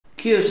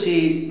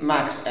QC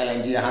Max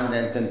LNG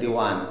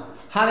 121,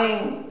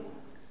 having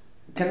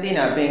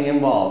Candina being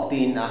involved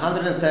in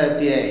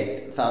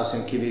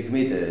 138,000 cubic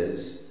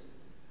meters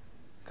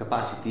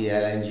capacity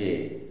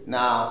LNG.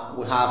 Now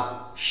we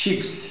have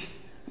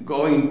ships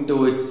going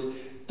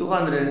towards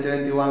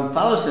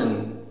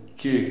 271,000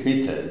 cubic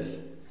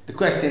meters. The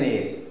question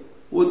is,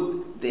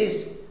 would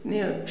these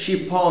new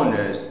ship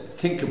owners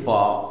think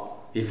about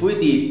if we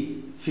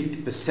did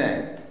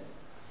 50%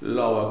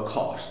 lower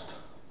cost,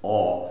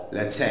 or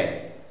let's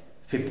say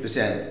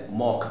 50%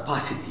 more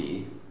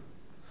capacity?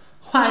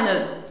 Why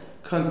not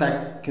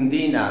contact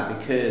Candina,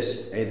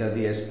 because either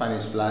the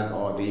Spanish flag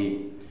or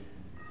the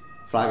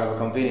flag of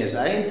convenience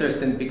are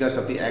interested because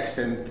of the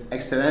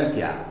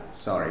excedencia,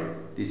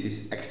 this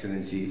is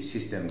excellency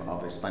system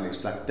of a Spanish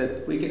flag,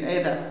 that we can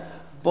either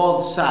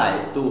both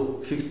side to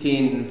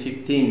 15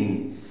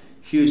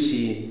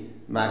 QC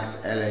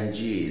Max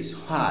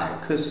LNGs. Why?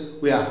 Because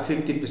we are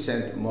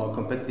 50% more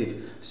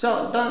competitive.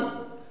 So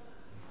don't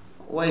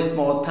waste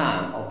more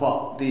time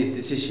about this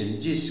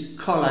decision. Just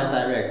call us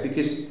direct,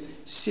 because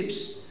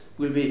ships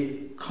will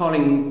be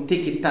calling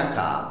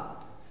tiki-taka.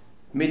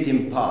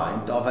 Meeting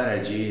point of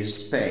energy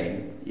is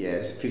Spain.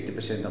 Yes,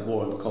 50% of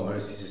world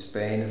commerce is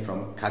Spain,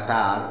 from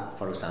Qatar,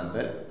 for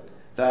example.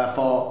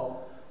 Therefore,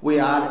 we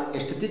are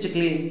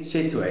strategically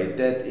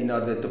situated in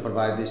order to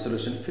provide this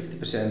solution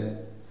 50%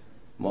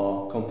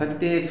 more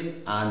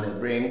competitive and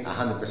bring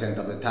 100%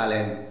 of the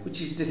talent,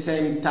 which is the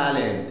same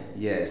talent.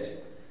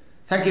 Yes.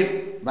 Thank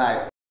you.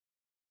 Bye.